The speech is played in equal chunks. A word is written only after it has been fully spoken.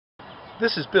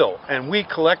This is Bill, and we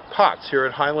collect pots here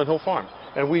at Highland Hill Farm.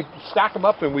 And we stack them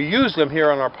up and we use them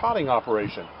here on our potting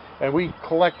operation. And we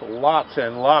collect lots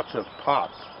and lots of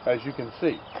pots, as you can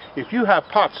see. If you have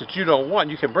pots that you don't want,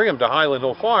 you can bring them to Highland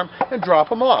Hill Farm and drop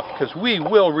them off, because we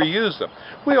will reuse them.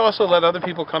 We also let other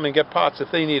people come and get pots if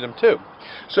they need them too.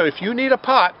 So if you need a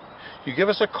pot, you give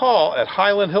us a call at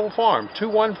Highland Hill Farm,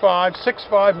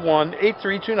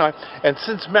 215-651-8329. And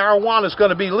since marijuana is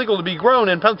going to be legal to be grown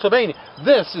in Pennsylvania,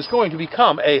 this is going to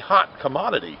become a hot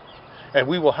commodity. And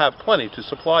we will have plenty to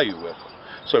supply you with.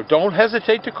 So don't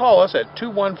hesitate to call us at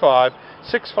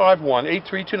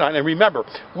 215-651-8329. And remember,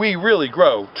 we really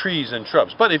grow trees and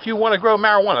shrubs. But if you want to grow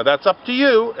marijuana, that's up to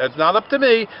you. It's not up to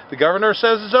me. The governor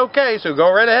says it's okay, so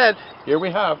go right ahead. Here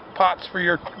we have pots for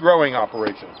your growing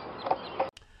operation.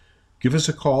 Give us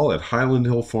a call at Highland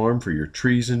Hill Farm for your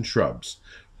trees and shrubs.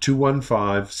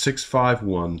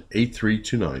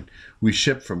 215-651-8329. We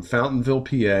ship from Fountainville,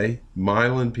 PA,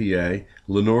 Milan, PA,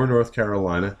 Lenoir, North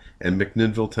Carolina, and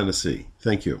McMinnville, Tennessee.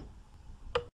 Thank you.